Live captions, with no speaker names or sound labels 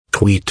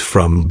tweet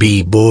from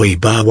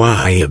bouiebaisse.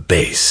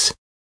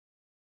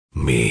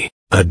 Me,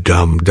 a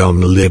dumb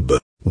lib.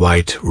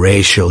 White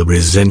racial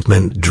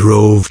resentment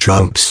drove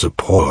Trump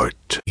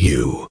support.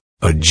 You,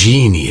 a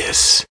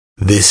genius.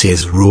 This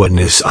is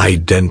ruinous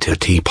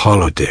identity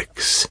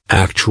politics.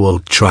 Actual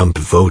Trump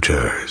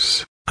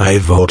voters. I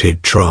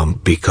voted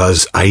Trump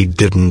because I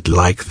didn't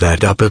like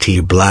that uppity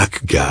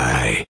black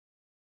guy.